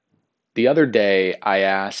The other day, I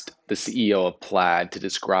asked the CEO of Plaid to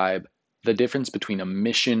describe the difference between a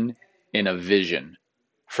mission and a vision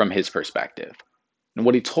from his perspective. And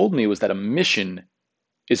what he told me was that a mission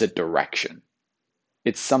is a direction.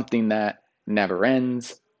 It's something that never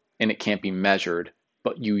ends and it can't be measured,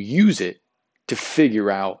 but you use it to figure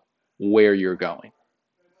out where you're going.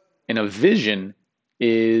 And a vision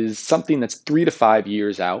is something that's 3 to 5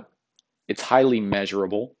 years out. It's highly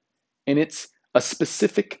measurable and it's a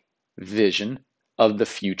specific vision of the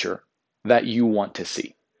future that you want to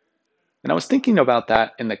see. And I was thinking about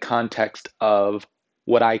that in the context of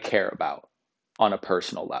what I care about on a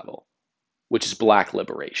personal level, which is Black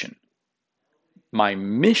liberation. My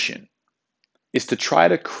mission is to try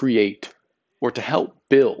to create or to help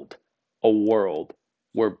build a world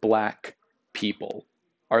where Black people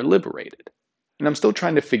are liberated. And I'm still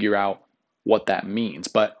trying to figure out what that means.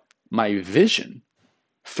 But my vision,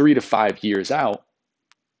 3 to 5 years out,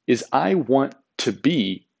 is I want to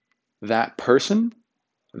be that person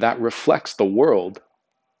that reflects the world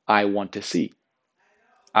I want to see.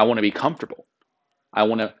 I want to be comfortable. I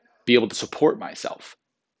want to be able to support myself,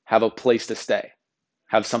 have a place to stay,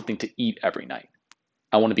 have something to eat every night.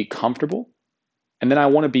 I want to be comfortable. And then I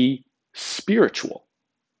want to be spiritual.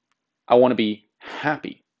 I want to be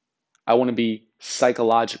happy. I want to be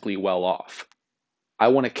psychologically well off. I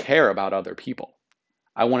want to care about other people.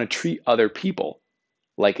 I want to treat other people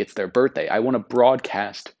like it's their birthday. I want to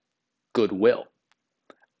broadcast goodwill.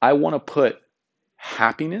 I want to put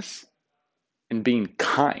happiness and being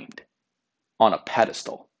kind on a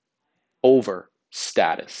pedestal over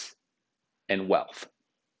status and wealth.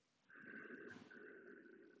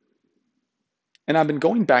 And I've been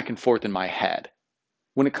going back and forth in my head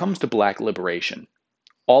when it comes to Black liberation,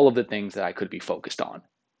 all of the things that I could be focused on.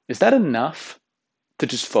 Is that enough to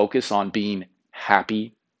just focus on being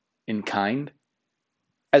happy and kind?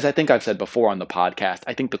 As I think I've said before on the podcast,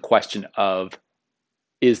 I think the question of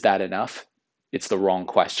is that enough? It's the wrong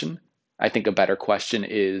question. I think a better question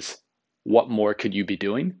is what more could you be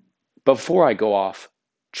doing? Before I go off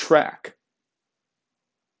track,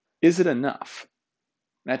 is it enough?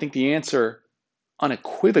 And I think the answer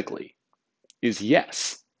unequivocally is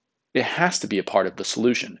yes. It has to be a part of the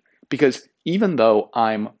solution because even though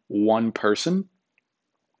I'm one person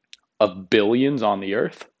of billions on the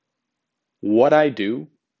earth, what I do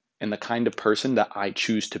and the kind of person that I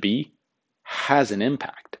choose to be has an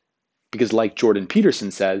impact. Because, like Jordan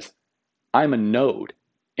Peterson says, I'm a node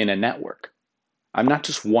in a network. I'm not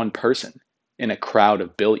just one person in a crowd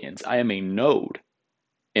of billions. I am a node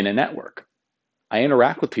in a network. I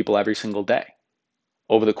interact with people every single day.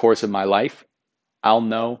 Over the course of my life, I'll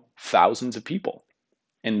know thousands of people,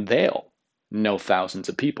 and they'll know thousands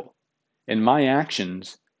of people. And my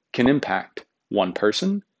actions can impact one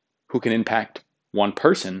person who can impact one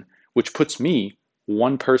person, which puts me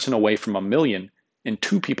one person away from a million and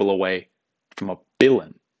two people away from a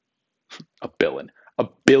billion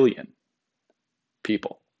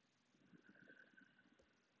people.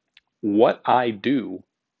 What I do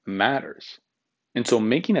matters. And so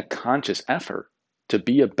making a conscious effort to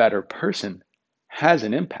be a better person has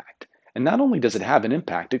an impact. And not only does it have an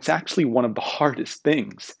impact, it's actually one of the hardest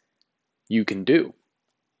things you can do.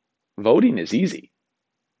 Voting is easy.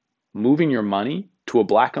 Moving your money to a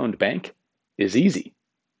Black owned bank is easy.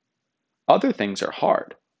 Other things are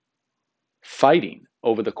hard. Fighting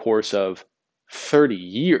over the course of 30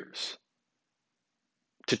 years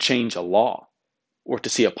to change a law or to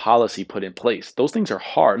see a policy put in place, those things are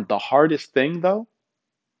hard. The hardest thing, though,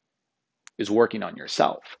 is working on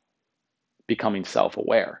yourself, becoming self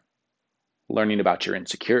aware, learning about your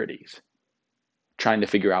insecurities, trying to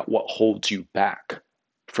figure out what holds you back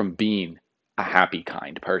from being a happy,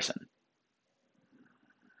 kind person.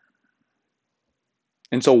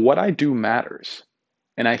 And so, what I do matters.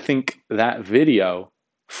 And I think that video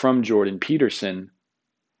from Jordan Peterson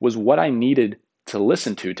was what I needed to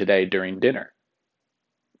listen to today during dinner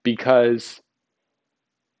because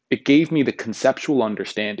it gave me the conceptual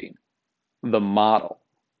understanding, the model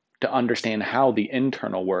to understand how the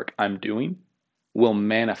internal work I'm doing will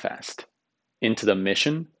manifest into the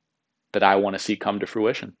mission that I want to see come to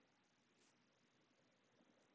fruition.